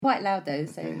Quite loud though,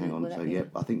 so... Okay, hang on. So, yeah,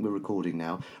 I think we're recording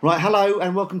now. Right, hello,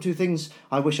 and welcome to Things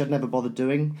I Wish I'd Never Bothered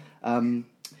Doing.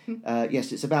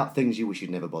 Yes, it's about things you wish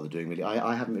you'd never bothered doing, really.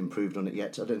 I haven't improved on it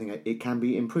yet. I don't think it can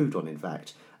be improved on, in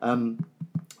fact.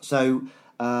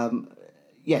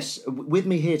 Yes, with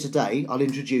me here today, I'll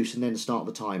introduce and then start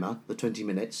the timer, the 20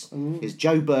 minutes, is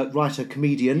Joe Burke, writer,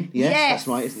 comedian. Yes, that's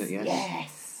right, isn't it?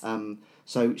 Yes.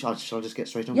 So, shall I just get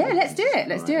straight on? Yeah, let's do it.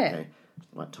 Let's do it. Okay.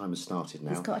 Right, time has started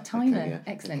now. It's got a timer. Okay, yeah.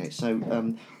 Excellent. Okay,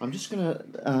 so I'm just going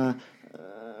to...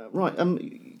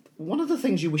 one of the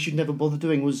things you wish you'd never bothered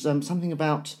doing was something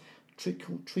about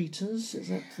trick-or-treaters. Is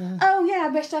that... Oh, yeah, I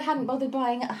wished I hadn't bothered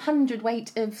buying 100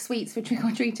 weight of sweets for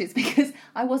trick-or-treaters because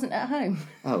I wasn't at home.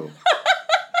 Oh.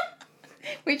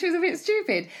 Which was a bit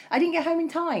stupid. I didn't get home in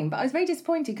time, but I was very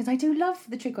disappointed because I do love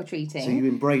the trick-or-treating. So you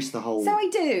embrace the whole... So I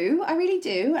do, I really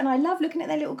do, and I love looking at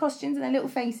their little costumes and their little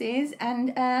faces,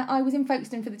 and I was in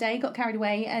Folkestone for the day, got carried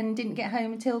away, and didn't get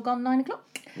home until gone 9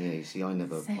 o'clock. Yeah, you see, I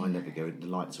never go, the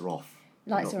lights are off.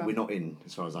 Lights are off. We're not in,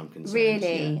 as far as I'm concerned.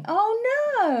 Really? Yeah. Oh,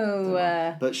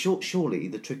 no! But surely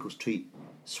the trick-or-treat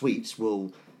sweets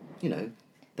will,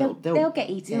 They'll get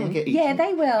eaten. They'll get eaten. Yeah,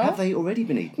 they will. Have they already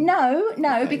been eaten? No,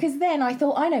 Okay. because then I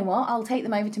thought, I know what, I'll take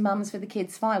them over to Mum's for the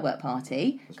kids' firework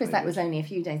party, because that was only a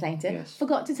few days later. Yes.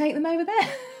 Forgot to take them over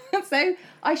there. So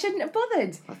I shouldn't have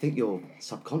bothered. I think your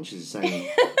subconscious is saying,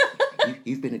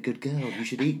 you've been a good girl, you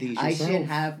should eat these yourself. I should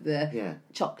have the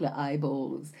chocolate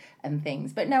eyeballs and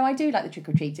things. But no, I do like the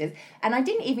trick-or-treaters. And I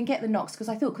didn't even get the knocks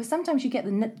because sometimes you get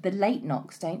the late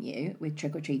knocks, don't you, with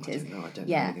trick-or-treaters? I don't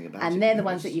know anything about it. And they're the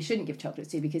ones that you shouldn't give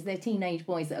chocolates to because they're teenage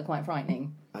boys that are quite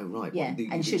frightening. Oh, right. Yeah, well,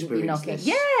 and shouldn't be knocking.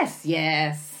 This.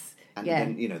 Yes. And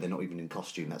then, they're not even in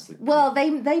costume. That's the... Well, they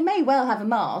may well have a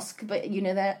mask, but,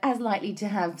 they're as likely to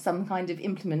have some kind of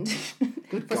implement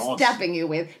Good for God. stabbing you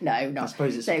with. No, not. I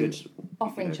suppose it's so, a good...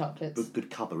 offering chocolates. Good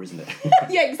cover, isn't it?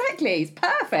 Yeah, exactly. It's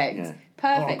perfect. Yeah.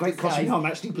 Perfect. Oh, great disguise. costume. I'm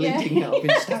actually bleeding now. I've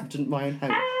been stabbed in my own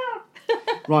home.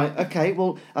 Right, okay.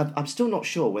 Well, I'm still not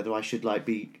sure whether I should,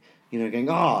 be, going,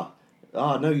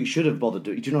 no, you should have bothered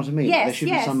doing it. Do you know what I mean? Yes, there should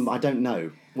be some... I don't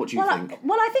know. What do you think?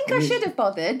 I think I should have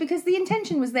bothered because the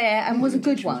intention was there and was a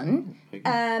good one. Okay.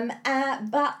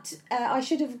 But I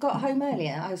should have got home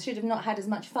earlier. I should have not had as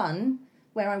much fun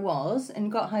where I was and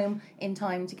got home in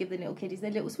time to give the little kiddies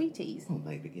their little sweeties. Oh,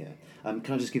 maybe, yeah.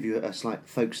 Can I just give you a slight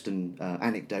Folkestone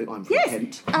anecdote? I'm from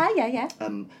Kent. Yeah.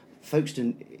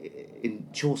 Folkestone in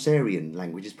Chaucerian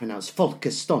language is pronounced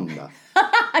Folkestone.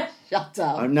 Shut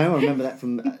up. No, I remember that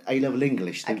from A-level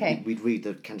English. Okay. We'd read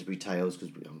the Canterbury Tales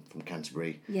because I'm from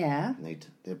Canterbury. Yeah. And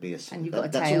there'd be a... And you've got a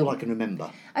That's tale. all I can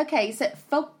remember. Okay, so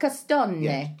Folkestone.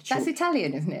 Yeah, That's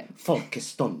Italian, isn't it?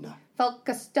 Folkestone.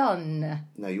 Folkestone.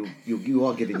 No, you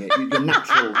are giving it your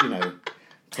natural,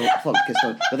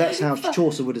 Folkestone. But that's how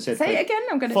Chaucer would have said. Say it again.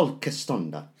 I'm going to.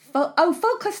 Folkestone.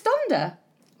 Folkestone.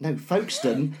 No,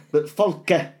 Folkestone, but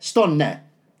Folkestone. The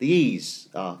E's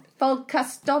are.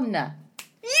 Folkestone.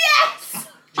 Yes.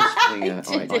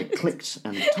 I clicked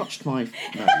and touched my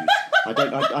nose.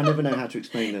 I never know how to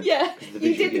explain the. Yeah,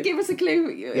 you did give us a clue.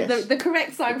 Yes. The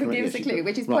correct sign for give us a clue,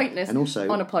 which is pointless and also,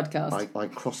 on a podcast. I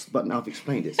crossed the button. I've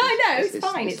explained it. So I know, it's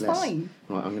fine. It's fine.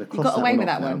 Right, I'm going to cross got that away one with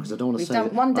off that now one. because I don't want to We've say done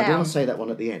that. one I don't down. want to say that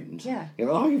one at the end. Yeah. I've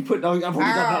already done that.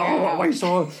 Oh, wait,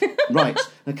 so right.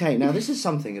 Okay, now this is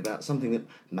something that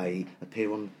may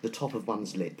appear on the top of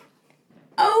one's lip.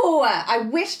 Oh, I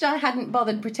wished I hadn't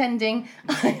bothered pretending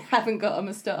I haven't got a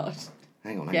moustache.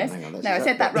 Hang on. No, I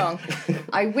said that wrong.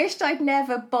 I wished I'd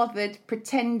never bothered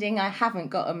pretending I haven't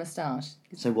got a moustache.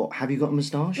 So what, have you got a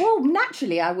moustache? Well,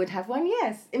 naturally I would have one,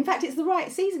 yes. In fact, it's the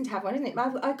right season to have one, isn't it?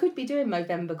 I could be doing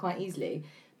Movember quite easily,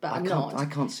 but I'm not. I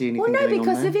can't see anything going on there.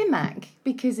 Because of Imac.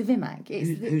 Because of Imac.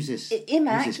 Who's this?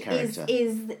 Imac Who's this character?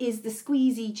 is the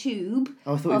squeezy tube.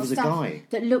 Oh, I thought it was a guy.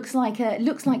 That looks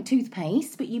like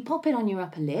toothpaste, but you pop it on your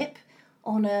upper lip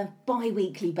on a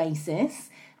bi-weekly basis.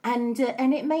 And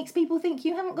it makes people think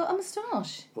you haven't got a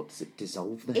moustache. What, does it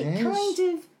dissolve the It hairs? kind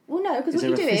of... Well, no, because what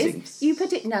you do is you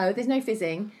put it... No, there's no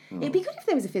fizzing. Oh. It'd be good if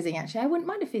there was a fizzing, actually. I wouldn't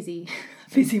mind a fizzy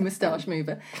moustache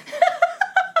mover.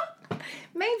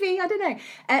 Maybe, I don't know.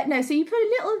 No, so you put a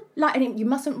little... and you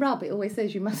mustn't rub. It always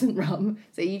says you mustn't rub.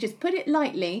 So you just put it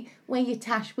lightly where your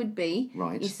tash would be.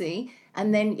 Right. You see?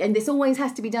 And this always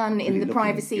has to be done in the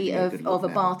privacy of a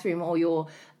bathroom, or you're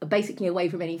basically away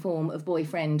from any form of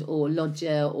boyfriend or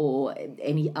lodger or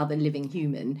any other living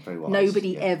human. Very wise,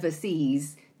 Nobody ever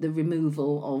sees the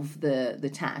removal of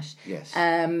the tash. Yes.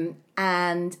 And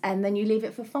then you leave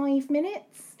it for 5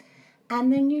 minutes,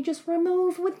 and then you just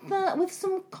remove with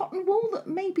some cotton wool that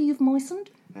maybe you've moistened.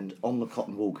 And on the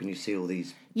cotton wool, can you see all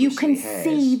these You can hairs?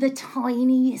 see the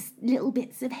tiniest little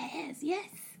bits of hairs, yes.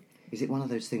 Is it one of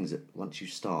those things that once you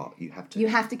start, you have to... You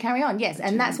have to carry on, yes.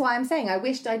 And that's why I'm saying I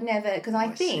wished I'd never... Because I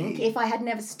think if I had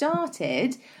never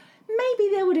started, maybe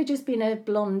there would have just been a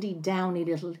blondie, downy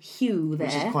little hue there.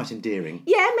 Which is quite endearing.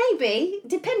 Yeah, maybe,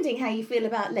 depending how you feel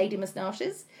about lady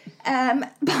moustaches.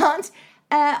 But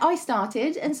I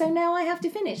started, and so now I have to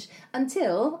finish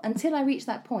until I reach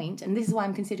that point, and this is why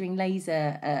I'm considering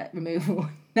laser removal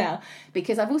now,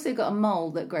 because I've also got a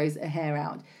mole that grows a hair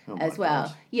out as well.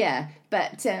 God. Yeah,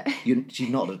 but... She's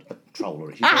not a troll,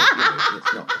 or she's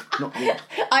not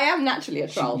I am naturally a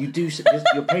troll.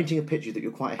 You're painting a picture that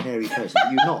you're quite a hairy person,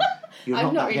 but you're not.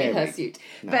 I'm not really hairy. Hirsute.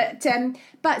 No.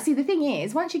 But see, the thing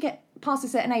is, once you get past a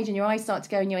certain age and your eyes start to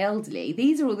go and you're elderly,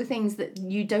 these are all the things that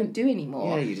you don't do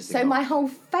anymore. Yeah, you just so my whole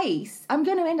face, I'm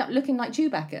going to end up looking like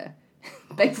Chewbacca,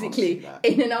 basically,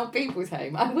 in an old people's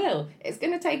home. I will. It's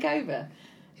going to take over.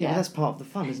 Yeah, but that's part of the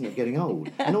fun, isn't it, getting old?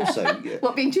 And also...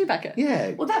 What, being Chewbacca?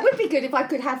 Yeah. Well, that would be good if I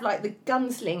could have, like, the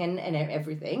gunsling and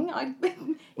everything.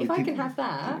 If I can have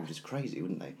that... People would just crazy,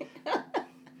 wouldn't they?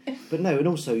 But no, and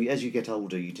also, as you get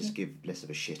older, you just give less of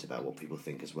a shit about what people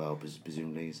think as well,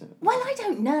 presumably. Is it? Well, I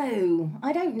don't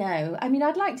know. I mean,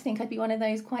 I'd like to think I'd be one of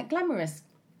those quite glamorous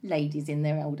ladies in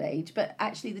their old age, but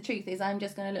actually the truth is I'm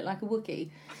just going to look like a Wookiee.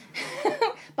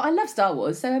 But I love Star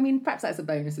Wars, so I mean, perhaps that's a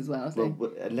bonus as well. So.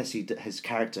 Well, unless his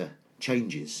character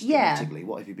changes dramatically,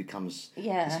 what if he becomes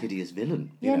this hideous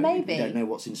villain? Maybe. We don't know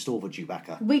what's in store for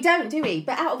Chewbacca. We don't, do we?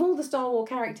 But out of all the Star Wars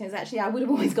characters, actually, I would have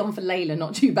always gone for Layla,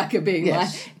 not Chewbacca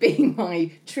being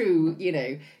my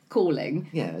true, calling.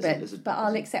 Yeah, but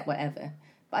I'll accept whatever.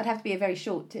 But I'd have to be a very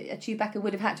short... Chewbacca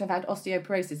would have had to have had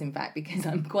osteoporosis, in fact, because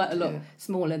I'm quite a lot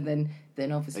smaller than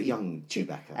obviously... A young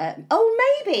Chewbacca.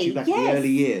 Maybe, Chewbacca, yes. the early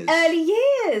years. Early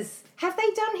years. Have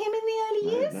they done him in the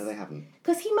early years? No, they haven't.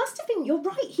 Because he must have been... You're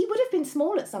right, he would have been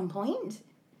small at some point.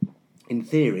 In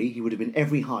theory, he would have been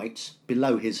every height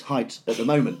below his height at the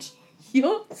moment.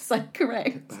 You're so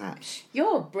correct. Perhaps.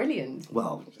 You're brilliant.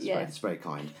 Well, it's very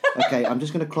kind. Okay, I'm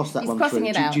just going to cross that one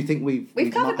through. Do you think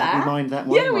we've covered that? Have we mined that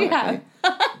one? Yeah, we have.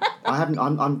 I haven't.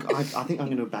 I think I'm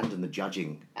going to abandon the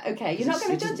judging. Okay, you're not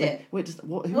going to judge it. Wait,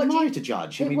 who am I to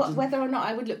judge? Whether or not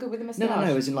I would look good with a moustache?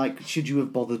 No. As in, like, should you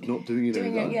have bothered not doing it?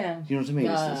 Doing it, yeah. You know what I mean?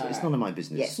 It's none of my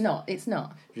business. Yeah, it's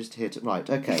not. Just here to... Right,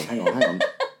 okay, hang on.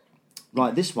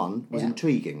 Right, this one was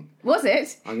intriguing. Was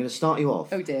it? I'm going to start you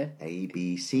off. Oh, dear. A,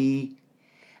 B, C...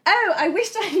 Oh, I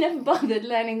wished I'd never bothered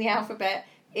learning the alphabet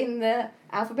in the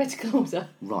alphabetical order.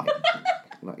 Right.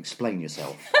 Like, explain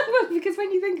yourself. Well, because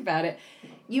when you think about it,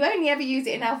 you only ever use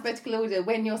it in alphabetical order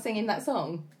when you're singing that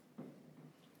song.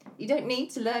 You don't need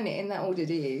to learn it in that order,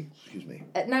 do you? Excuse me.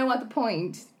 At no other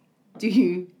point do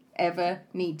you ever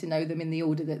need to know them in the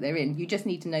order that they're in. You just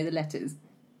need to know the letters.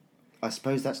 I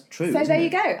suppose that's true. So there you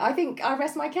go. I think I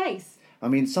rest my case. I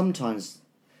mean, sometimes,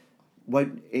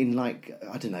 in, like,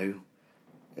 I don't know,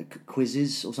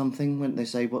 quizzes or something, when they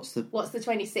say what's the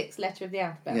 26th letter of the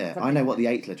alphabet? Yeah, I know what the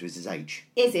 8th letter is H.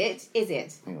 Is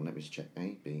it? Hang on, let me just check.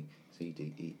 A, B, C,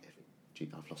 D, E, F, G.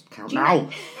 I've lost count now.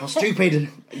 How stupid!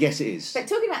 Yes, it is. But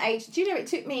talking about H, do you know it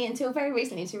took me until very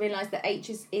recently to realise that H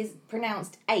is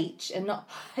pronounced H and not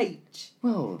H.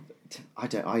 Well,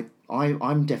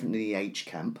 I'm definitely the H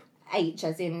camp. H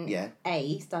as in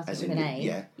A, starting with an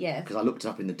A. Yeah. Because I looked it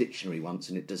up in the dictionary once,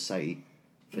 and it does say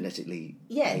phonetically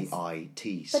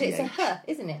A-I-T-C-H. But it's a H,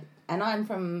 isn't it? And I'm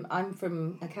from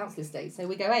a council estate, so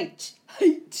we go H.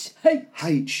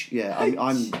 Yeah,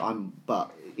 I'm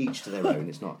but each to their own.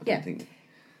 It's not. I don't think.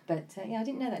 But I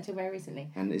didn't know that until very recently.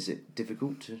 And is it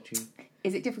difficult to?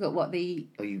 Is it difficult? What the?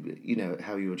 Are you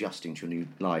how are you adjusting to your new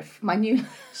life? My new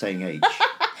saying H.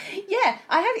 Yeah,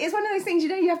 I have. It's one of those things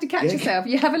you have to catch yourself.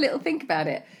 You have a little think about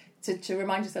it. To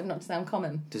remind yourself not to sound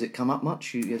common. Does it come up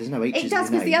much? There's no H's. It does,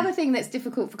 because the other thing that's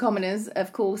difficult for commoners,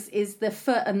 of course, is the f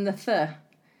and the th.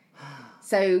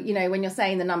 So, when you're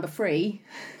saying the number 3...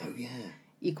 Oh, yeah.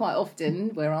 You quite often,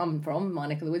 where I'm from, my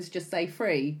neck of the woods, just say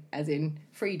free, as in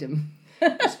freedom.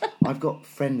 I've got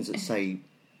friends that say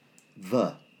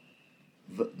the.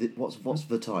 What's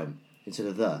the time instead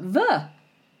of the?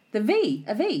 The V,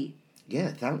 a V.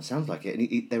 Yeah, that sounds like it.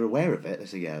 And they're aware of it. They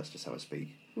say, yeah, that's just how I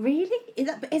speak. Really?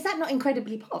 Is that not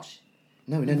incredibly posh?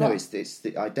 No. It's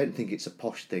I don't think it's a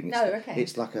posh thing. Okay.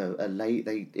 It's like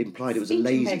they implied it was speech a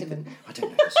lazy impediment. thing. I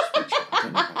don't know. I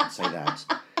don't know if I can say that.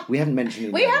 We haven't mentioned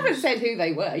any We names, haven't said who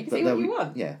they were. You can say what you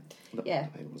want. Yeah. Yeah.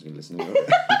 Everyone's going to listen.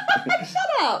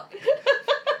 Shut up.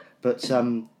 But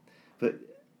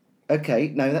okay,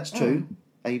 no, that's true.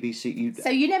 ABC. So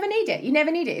you never need it. You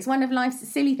never need it. It's one of life's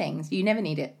silly things. You never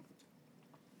need it.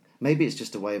 Maybe it's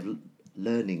just a way of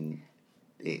learning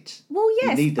it. Well,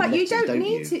 yes, but you don't don't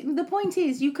need to. The point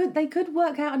is, they could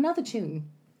work out another tune.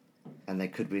 And they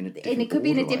could be in a different order. And it could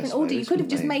be in a different order. You could have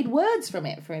just couldn't they? made words from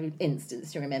it, for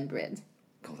instance, to remember it.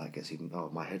 God, that gets even... Oh,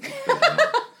 my head.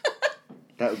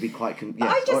 That would be quite...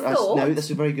 I just thought... No, that's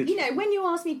a very good... You know, when you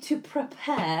asked me to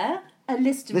prepare a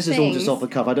list of This things... is all just off the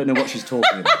cuff. I don't know what she's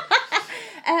talking about.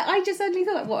 I just suddenly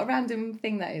thought, what a random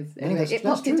thing that is. No, Anyway, it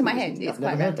popped into my head. I've It's never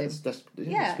quite heard random. that's a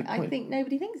Yeah, good I point. think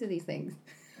nobody thinks of these things.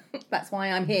 That's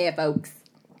why I'm here, folks.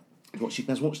 She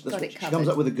Got comes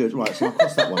it up with a good... Right, so I'll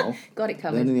cross that one off. Got it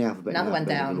covered. Then in the alphabet, Another one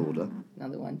alphabetical down. order.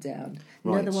 Another one down.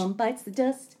 Right. Another one bites the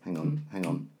dust. Hang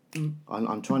on.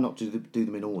 I'm trying not to do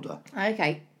them in order.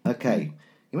 Okay. Okay.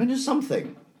 You mentioned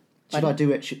something. Should I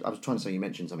do it? I was trying to say you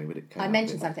mentioned something, but it came I out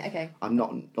mentioned a bit. something. Okay. I'm not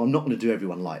going to do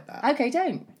everyone like that Okay,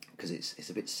 don't. because it's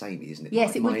a bit samey, isn't it? Yes,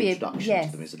 Like, it would my be a- introduction yes.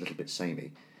 to them is a little bit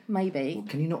samey. Maybe. Well,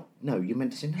 can you not? No, you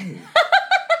meant to say no.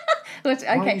 But,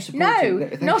 Why are okay. you supporting- No,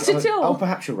 Thank not you. at all. Oh,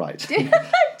 perhaps you're right.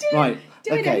 Right.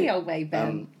 Do it okay. any old way,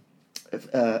 Ben.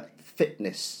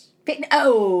 Fitness.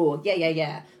 Oh,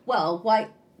 yeah. Well, why...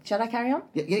 Shall I carry on?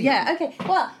 Yeah. Okay.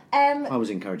 Well, I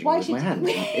was encouraging why you with my should- hand.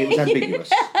 It was ambiguous.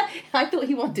 I thought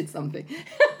he wanted something.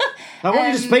 I want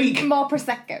you to speak. More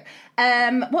prosecco.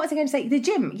 What was I going to say? The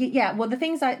gym. Yeah. Well, the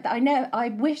things I know. I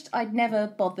wished I'd never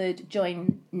bothered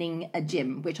joining a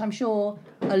gym, which I'm sure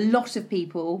a lot of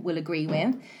people will agree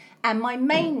with. And my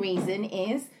main reason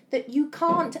is that you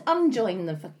can't unjoin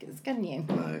the fuckers, can you?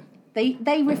 No.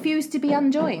 They refuse to be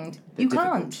unjoined. They're You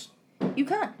can't. difficult. You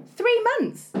can't. 3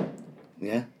 months.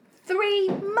 Yeah. 3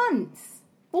 months.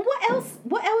 Well,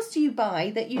 what else do you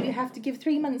buy that you have to give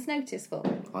 3 months' notice for?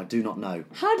 I do not know.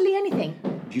 Hardly anything.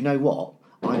 Do you know what?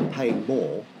 I'm paying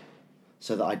more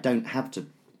so that I don't have to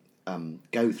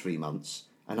go 3 months,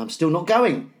 and I'm still not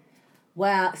going.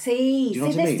 Well, see, Do you know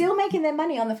what I they're mean? still making their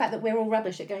money on the fact that we're all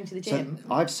rubbish at going to the So gym.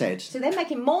 I've said, So they're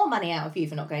making more money out of you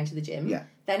for not going to the gym Yeah.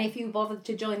 than if you bothered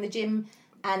to join the gym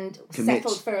and Commit.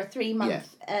 settled for a 3-month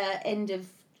end of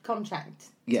contract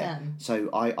yeah. term. So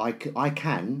I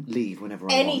can leave whenever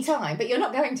I Any want. time, but you're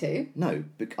not going to. No,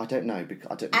 I don't know.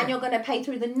 I don't. And you're going to pay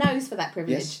through the nose for that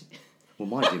privilege. Yes. Well,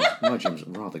 my gym's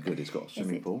rather good. It's got a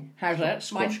swimming pool, How's that?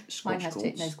 Squash Mine has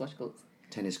courts. no squash courts.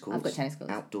 tennis courts. I've got tennis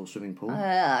courts. Outdoor swimming pool.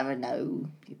 I don't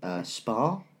know.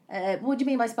 Spa. What do you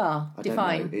mean by spa? I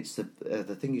Define. don't know. It's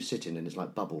the thing you sit in and it's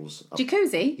like bubbles.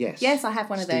 Jacuzzi? Yes. Yes, I have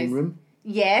one of those. Steam room.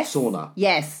 Yes. Sauna.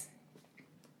 Yes.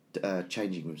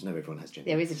 Changing rooms. No, everyone has changing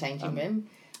There rooms. is a changing room.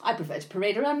 I prefer to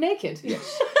parade around naked.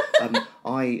 Yes.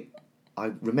 I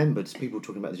remembered people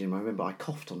talking about the gym. I remember I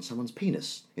coughed on someone's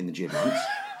penis in the gym once.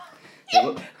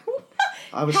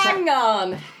 I was Hang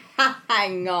on.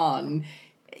 Hang on.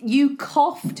 You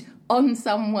coughed on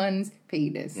someone's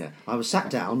penis. Yeah, I was sat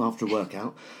down after a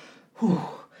workout,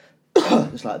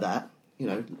 just like that,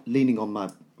 leaning on my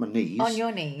knees. On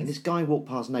your knees. And this guy walked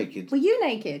past naked. Were you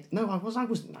naked? No, I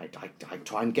wasn't. I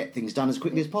try and get things done as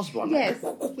quickly as possible. I'm Yes.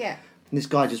 like, Yeah. and this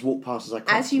guy just walked past as I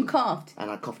coughed. As you coughed.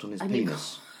 And I coughed on his And you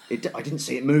penis. I didn't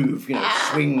see it move,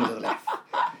 swing to the left.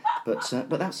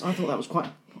 But that's. I thought that was quite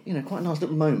a nice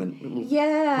little moment. Little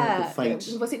Yeah. feint.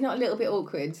 Was it not a little bit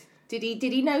awkward? Did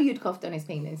he know you'd coughed on his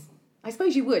penis? I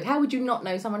suppose you would. How would you not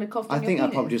know someone had coughed on I your think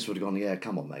penis? I probably just would have gone, yeah,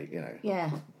 come on, mate,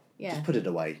 Yeah. Yeah. Put it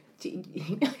away.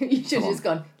 You should have just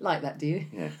gone, like that, do you?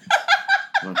 Yeah.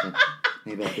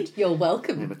 Maybe I could. You're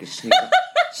welcome. Maybe I could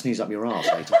sneeze up your arse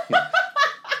later. Yeah.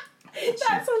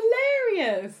 That's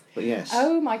hilarious. But yes.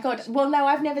 Oh my god. Well, no,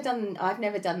 I've never done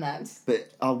that.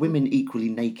 But are women equally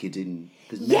naked in?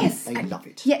 Because Yes, they love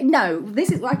it. Yeah, no.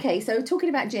 This is okay. So talking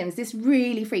about gyms, this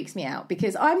really freaks me out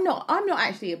because I'm not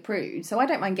actually a prude, so I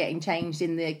don't mind getting changed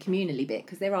in the communally bit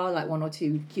because there are like 1 or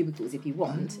 2 cubicles if you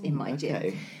want in my okay.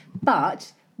 gym.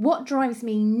 But what drives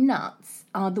me nuts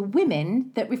are the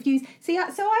women that refuse. See,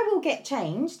 so I will get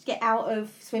changed, get out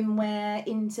of swimwear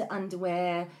into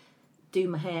underwear, do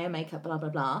my hair, makeup, blah blah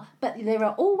blah. But there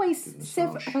are always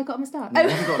several. Have I got a moustache? No, I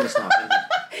haven't got a moustache.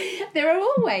 There are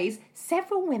always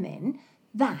several women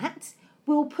that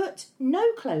will put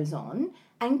no clothes on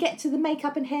and get to the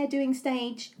makeup and hair doing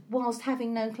stage whilst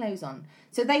having no clothes on.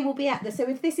 So they will be at the. So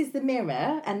if this is the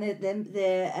mirror and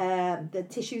the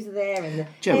tissues are there and the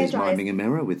Joey's hairdryers- miming a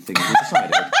mirror with things on the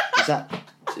side of it.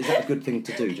 Is that a good thing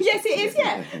to do? Just Yes, it is.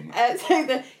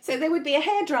 Yeah. So there would be a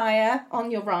hairdryer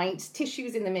on your right,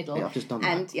 tissues in the middle. Yeah, I've just done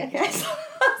and, that. Yeah, okay.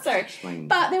 Sorry. Explain.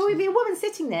 But there would be a woman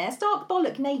sitting there, stark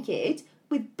bollock naked,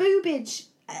 with boobage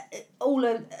all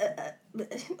a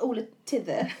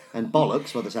tither. And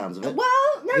bollocks, by the sounds of it.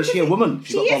 Well, no. Is she a woman?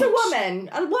 She She's got is a bollocks. woman.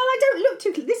 Well, I don't look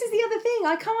too. This is the other thing.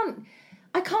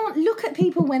 I can't look at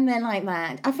people when they're like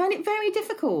that. I find it very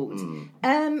difficult.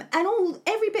 And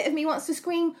every bit of me wants to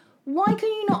scream, why can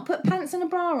you not put pants and a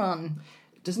bra on?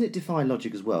 Doesn't it defy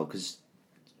logic as well? Because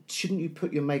shouldn't you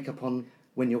put your makeup on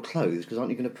when you're clothed? Because aren't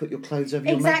you going to put your clothes over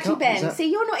Exactly, your makeup? Ben. See,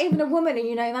 you're not even a woman and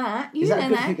you know that. You Is know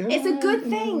that a good that. thing? It's a good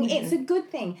thing. It's a good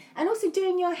thing. And also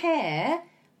doing your hair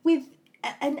with...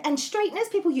 And straighteners,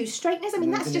 people use straighteners. I mean,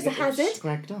 that's just a hazard.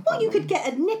 Well, you could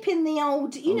get a nip in the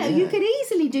old... you could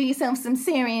easily do yourself some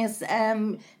serious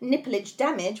nipplage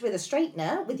damage with a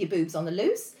straightener with your boobs on the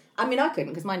loose. I mean, I couldn't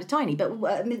because mine are tiny, but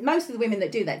most of the women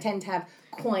that do that tend to have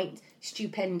quite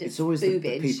stupendous It's always boobage.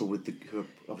 the people who are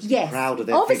obviously proud of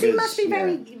their obviously figures. Must be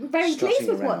very pleased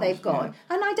with what they've got. Yeah.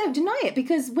 And I don't deny it,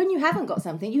 because when you haven't got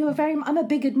something, I'm a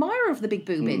big admirer of the big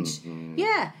boobage.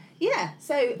 Yeah.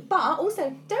 So, but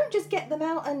also, don't just get them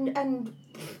out and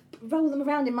roll them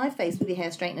around in my face with your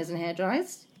hair straighteners and hair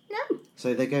dryers. No.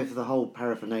 So they go for the whole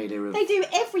paraphernalia of... They do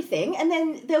everything, and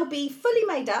then they'll be fully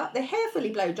made up, their hair fully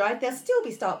blow dried, they'll still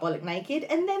be stark bollock naked,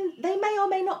 and then they may or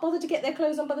may not bother to get their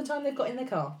clothes on by the time they've got in their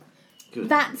car. Good.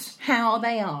 That's how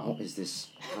they are. What is this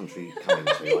country coming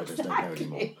to? I just don't know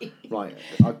anymore. Right,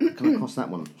 can I cross that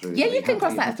one through? Yeah, you can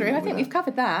cross that through. I think we've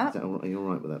covered that. Are you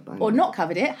all right with that? Bang. Or not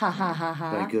covered it. Ha ha ha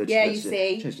ha. Very good. Yeah, That's you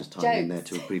see. Joe's just tying in there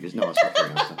to a previous... No, I was not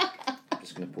doing that. I'm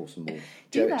just going to pour some more.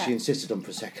 Do Jo, that. she insisted on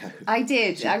Prosecco. I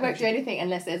did. I won't do anything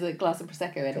unless there's a glass of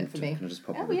Prosecco in it for me. Can I just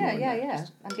pop a Oh, bit yeah, more in there? yeah.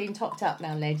 I'm being topped up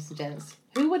now, ladies and gents.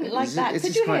 Who wouldn't like that? This Could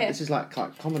is you quite, hear? This is like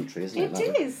commentary, isn't it?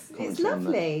 It is. It's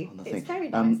lovely. On the It's thing. very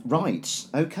nice.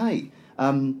 Right, okay.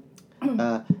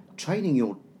 Training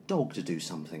your dog to do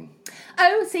something.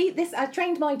 Oh, see, I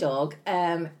trained my dog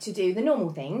to do the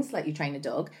normal things, like you train a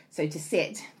dog. So to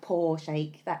sit, paw,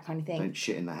 shake, that kind of thing. Don't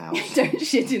shit in the house. Don't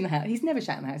shit in the house. He's never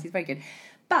shat in the house. He's very good.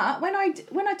 But when I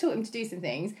taught him to do some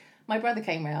things, my brother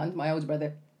came round, my older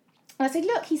brother, and I said,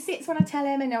 look, he sits when I tell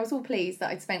him, and I was all pleased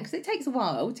that I'd spent, because it takes a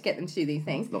while to get them to do these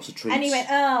things. Lots of treats. And he went,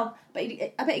 oh, but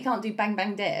I bet he can't do bang,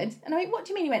 bang, dead. And I went, what do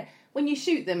you mean? He went, when you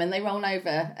shoot them and they roll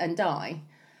over and die.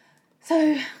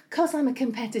 So, because I'm a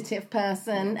competitive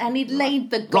person, and he'd laid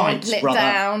the gauntlet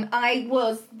down, I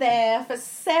was there for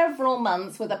several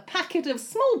months with a packet of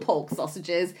small pork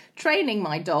sausages, training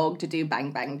my dog to do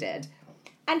bang, bang, dead.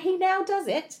 And he now does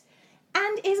it.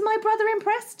 And is my brother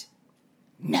impressed?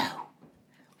 No.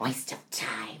 Waste of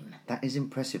time. That is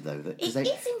impressive, though. It is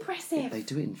impressive. They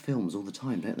do it in films all the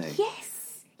time, don't they?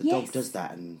 Yes. The dog does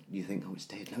that, and you think, oh, it's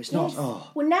dead. No, it's not.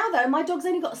 Oh. Well, now, though, my dog's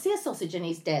only got a sear sausage and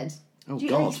he's dead. Oh, He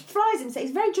God. flies him, so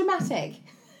it's very dramatic.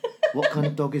 What kind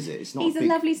of dog is it? It's not. He's a a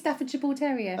lovely Staffordshire Bull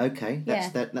Terrier. Okay,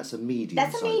 that's a medium.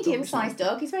 That's a medium-sized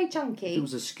dog. He's very chunky. If it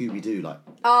was a Scooby-Doo, like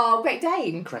Great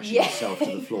Dane. crashing itself to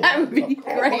the floor. That would be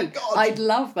Oh, great. my God. I'd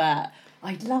love that.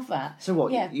 So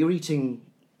what? Yeah. You're eating,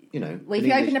 Well, if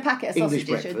you open a packet of English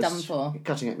sausages, you're breakfast, done for. You're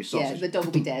cutting up your Yeah, sausage. the dog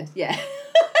will be dead. Yeah.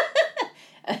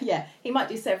 Yeah, he might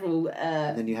do several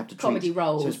and then you have to comedy treat.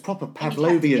 roles. So it's proper And he can't-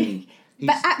 Pavlovian.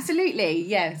 But absolutely,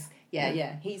 yes.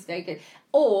 Yeah, he's very good.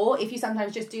 Or if you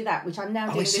sometimes just do that, which I'm now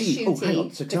doing I with see. shooting, Hang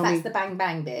on. So because tell that's me- the bang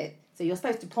bang bit. So you're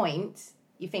supposed to point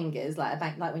your fingers like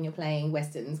like when you're playing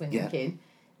westerns when you're a kid,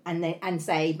 and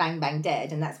say bang bang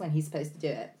dead, and that's when he's supposed to do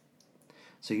it.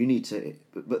 So you need to,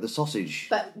 but the sausage.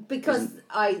 But because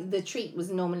the treat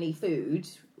was normally food,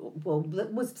 well,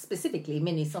 that was specifically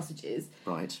mini sausages.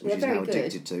 Right, They're which he's very now good.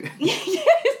 addicted to.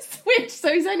 Yes, which,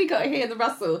 so he's only got to hear the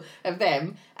rustle of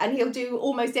them, and he'll do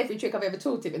almost every trick I've ever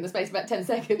taught him in the space of about 10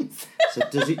 seconds. So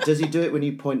does he do it when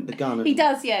you point the gun? And, He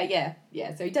does, yeah.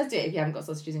 So he does do it if you haven't got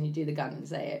sausages and you do the gun and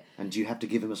say it. And do you have to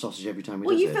give him a sausage every time he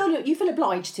Well, does it? you feel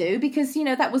obliged to, because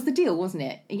that was the deal, wasn't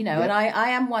it? And I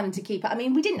am one to keep. I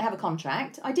mean, we didn't have a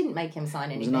contract. I didn't make him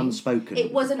sign anything. It was an unspoken.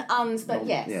 It was an unspoken.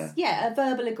 Yes, Yeah. a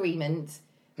verbal agreement.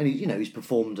 And he's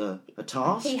performed a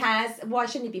task. He has. Why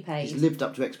shouldn't he be paid? He's lived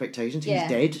up to expectations. Yeah, He's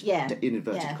dead. yeah, In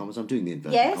inverted yeah. commas. I'm doing the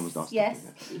inverted commas. Last Yes.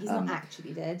 time. He's not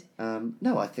actually dead.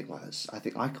 No, I think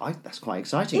that's quite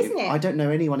exciting. Isn't it? I don't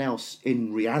know anyone else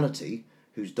in reality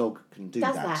whose dog can do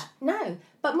Does that. that? No.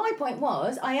 But my point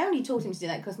was, I only taught him to do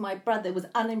that because my brother was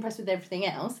unimpressed with everything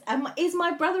else. And is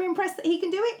my brother impressed that he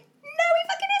can do it? No, he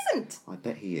fucking isn't. I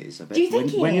bet he is. I bet Do you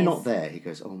think when he you're is? not there, he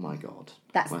goes, "Oh my God,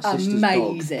 That's my sister's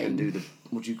amazing. dog can do the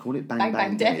what do you call it? Bang Bang,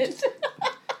 bang, bang, dead."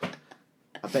 dead.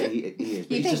 I bet he is. But You he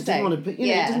think just so? doesn't want to. He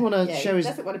doesn't want to show he his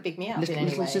doesn't want to big me up in any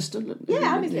little way. sister.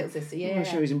 Yeah, I'm his little sister. He Yeah, wants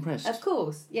to show he's impressed. Of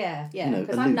course, yeah. Because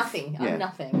aloof. I'm nothing. Yeah. I'm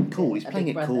nothing. Cool, he's A playing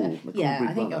big it brother. cool, the cool Yeah, big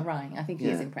I think brother. you're right. I think he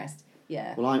is Yeah. impressed.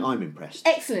 Yeah. Well, I'm impressed.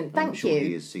 Excellent. I'm Thank sure you.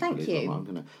 He is secretly Thank as well. you. I'm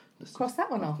gonna Cross that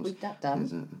one off. We've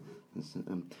done.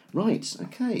 Right.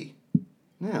 Okay.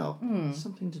 Now Hmm.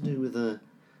 something to do with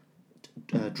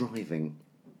driving.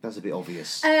 That's a bit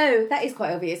obvious. Oh, that is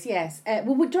quite obvious, yes.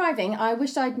 Well, with driving, I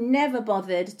wish I'd never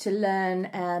bothered to learn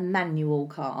a manual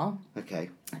car. Okay.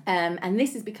 And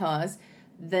this is because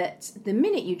that the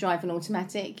minute you drive an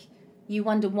automatic, you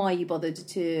wonder why you bothered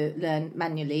to learn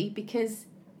manually, because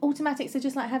automatics are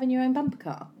just like having your own bumper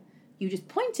car. You just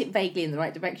point it vaguely in the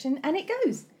right direction and it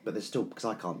goes. But there's still, because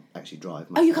I can't actually drive.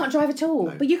 Oh, you can't drive at all?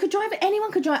 No. But you could drive it.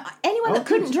 Anyone could drive. Anyone that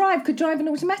couldn't drive could drive an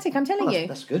automatic, I'm telling you.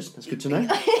 That's good. That's good to know.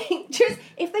 Just,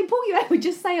 if they pull you over,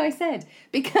 just say I said.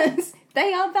 Because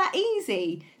they are that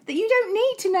easy that you don't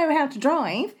need to know how to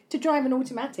drive an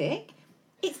automatic.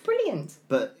 It's brilliant.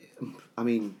 But, I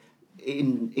mean,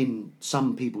 in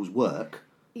some people's work,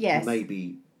 Yes.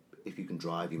 maybe if you can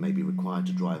drive, you may be required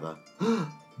to drive a...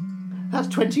 That's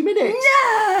 20 minutes!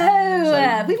 No!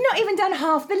 So- We've not even done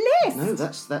half the list. No,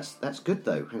 that's good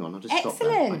though. Hang on, I'll just stop that.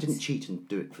 Excellent. I didn't cheat and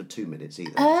do it for 2 minutes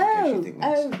either. Oh, in case you think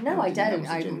that's- no, I didn't. don't.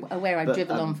 That was a I'm joke. aware I But,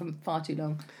 dribble on for far too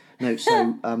long. No,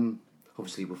 so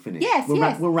obviously we'll finish. Yes, we'll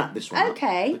yes. We'll wrap this one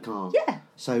Okay. up. The car. Yeah.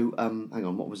 So hang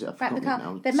on, what was it? I've Wrap the forgotten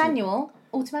car. it now. The So- manual,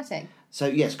 automatic. So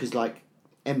yes, because like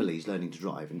Emily's learning to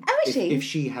drive, and Oh, is she? if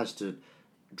she has to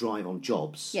drive on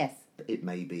jobs, Yes. it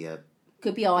may be a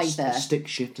Could be either. stick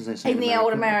shift, as they say In the old I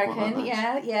quite American, like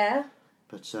that. yeah.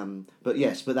 But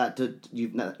yes, but that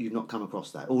you've not come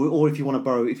across that, or if you want to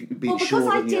borrow, if you be Well, sure.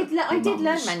 because then I did learn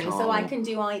mum's manual, car so I or- can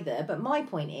do either. But my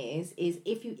point is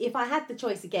if I had the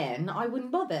choice again, I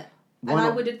wouldn't bother, Why and I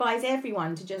not? would advise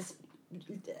everyone to just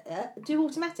do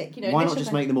automatic. You know, Why not initial just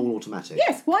plan- make them all automatic?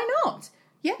 Yes, why not?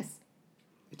 Yes,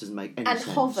 It doesn't make any and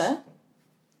sense. hover.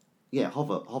 Yeah,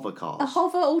 hover cars. A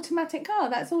hover automatic car.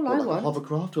 That's all What, I like want. a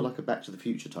hovercraft or like a Back to the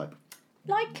Future type?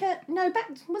 Like no,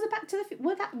 was it Back to the?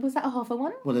 Was that a hover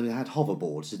one? Well, they had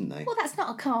hoverboards, didn't they? Well, that's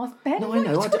not a car, Ben. No, What I are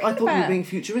know. you I talking thought you were about? being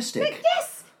futuristic.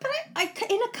 Yes, but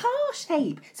in a car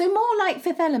shape, so more like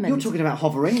Fifth Element. You're talking about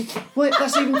hovering. Well,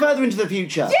 that's even further into the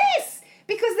future. Yes,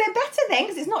 because they're better then,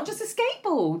 because it's not just a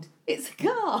skateboard; it's a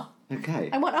car. Okay.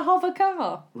 I want a hover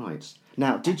car. Right.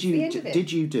 Now, did the you end of it.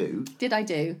 did you do Did I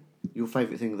do? your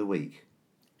favourite thing of the week?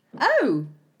 Oh,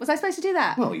 was I supposed to do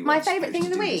that? Well, you my weren't favourite thing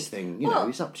supposed of the to do week. this thing. You Well, know,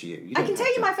 it's up to you. I can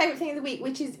tell you my favourite thing of the week,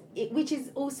 which is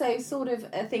also sort of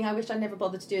a thing I wish I never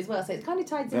bothered to do as well. So it's kind of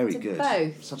tied Very into good.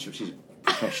 both. She's a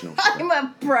professional. I'm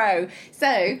a pro.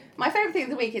 So my favourite thing of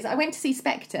the week is I went to see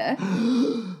Spectre.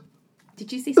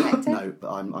 Did you see Spectre? No,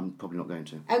 but I'm probably not going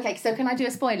to. Okay, so can I do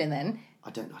a spoiler then? I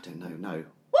don't know. No.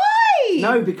 Why?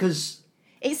 No, because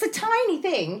It's a tiny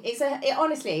thing.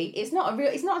 Honestly, it's not a real.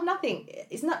 It's not nothing.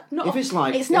 It's not. If it's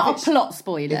like- It's not if a it's- plot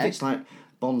spoiler. if it's like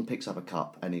Bond picks up a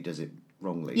cup and he does it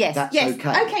wrongly, Yes, that's yes. okay.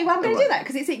 Okay, well, I'm going to do that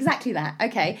because it's exactly that.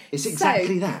 Okay. It's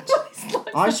exactly that. It's not-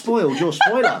 I spoiled your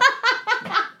spoiler.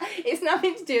 It's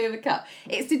nothing to do with the cup.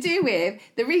 It's to do with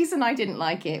the reason I didn't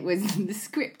like it was the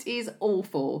script is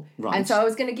awful. Right. And so I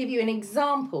was going to give you an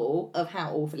example of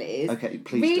how awful it is. Okay,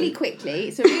 please Really do. quickly.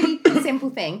 It's a really simple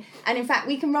thing. And in fact,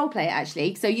 we can role play it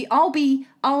actually. So I'll be.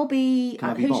 Can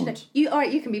I be who should Bond? you? All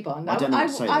right, you can be Bond. I don't know what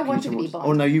to say. I Can you want tell to me be what- Bond.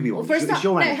 Oh, no, you be Well, Bond. for a It's start,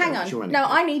 your no, anecdote, hang it's your on. No,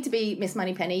 anecdote. I need to be Miss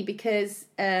Moneypenny because.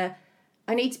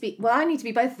 I need to be. Well, I need to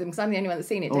be both of them because I'm the only one that's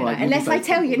seen it, All don't right, I? you be Unless I both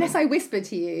tell of you, them unless I whisper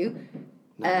to you.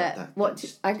 No,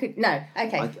 that's- I could no.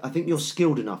 Okay. I think you're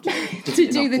skilled enough to do To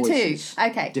do enough the two. voices.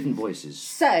 Okay. Different voices.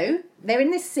 So they're in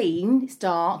this scene. It's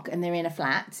dark, and they're in a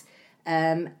flat,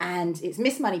 and it's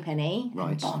Miss Moneypenny and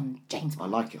Right. Bond, James I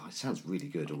Bond. like it. It sounds really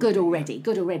good. Good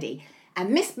already.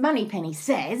 And Miss Moneypenny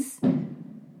says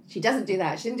she doesn't do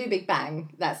that. She didn't do Big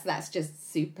Bang. That's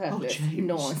just superfluous Oh, James.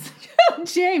 noise.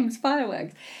 James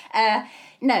fireworks.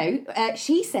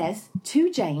 She says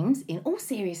to James, in all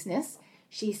seriousness,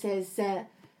 she says,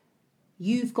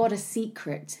 "You've got a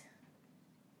secret."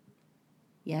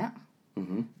 Yeah.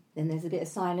 Mm-hmm. Then there's a bit of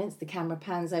silence. The camera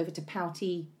pans over to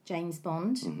pouty James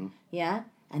Bond. Mm-hmm. Yeah.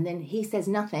 And then he says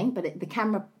nothing, but the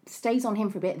camera stays on him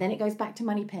for a bit. Then it goes back to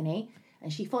Moneypenny,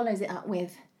 and she follows it up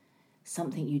with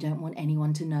something you don't want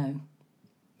anyone to know.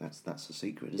 That's a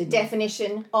secret, The isn't it?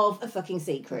 definition of a fucking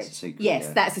secret. That's a secret, Yes,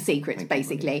 yeah. that's a secret, Thank you,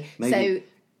 basically. Maybe-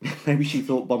 So, Maybe she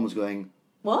thought Bond was going,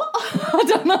 what? I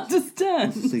don't understand.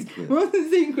 what's the secret? What's the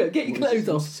secret? Get your clothes What's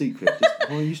off. the secret? Just,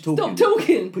 why are you talking? Stop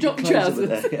talking. Put your Drop your clothes over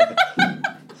trousers. there. Yeah.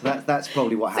 So that's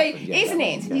probably what So, happened. Yeah, isn't that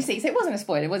it? one, yeah. You see, so it wasn't a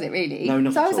spoiler, was it really? No,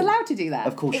 not So at I was all. allowed to do that.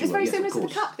 Of course It was you very were, yes, similar of to the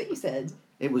course. cup that you said.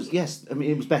 It was, yes. I mean,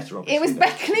 it was better, obviously. It was but-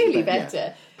 clearly but,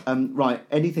 yeah. better. Right,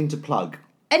 anything to plug?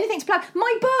 Anything to plug?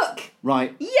 My book!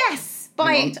 Right. Yes!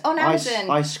 Buy Hang it on Amazon.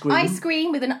 I Scream. I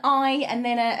Scream with an I and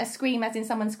then a scream as in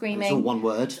someone screaming. It's all one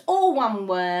word. All one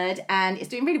word, and it's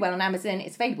doing really well on Amazon.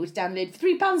 It's available to download for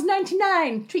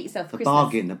 £3.99. Treat yourself for A Christmas.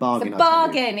 bargain, a bargain, It's a I tell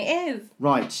you. bargain, it is.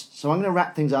 Right, so I'm going to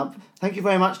wrap things up. Thank you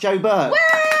very much, Joe Burke. Way!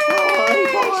 Bye.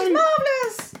 She's marvellous.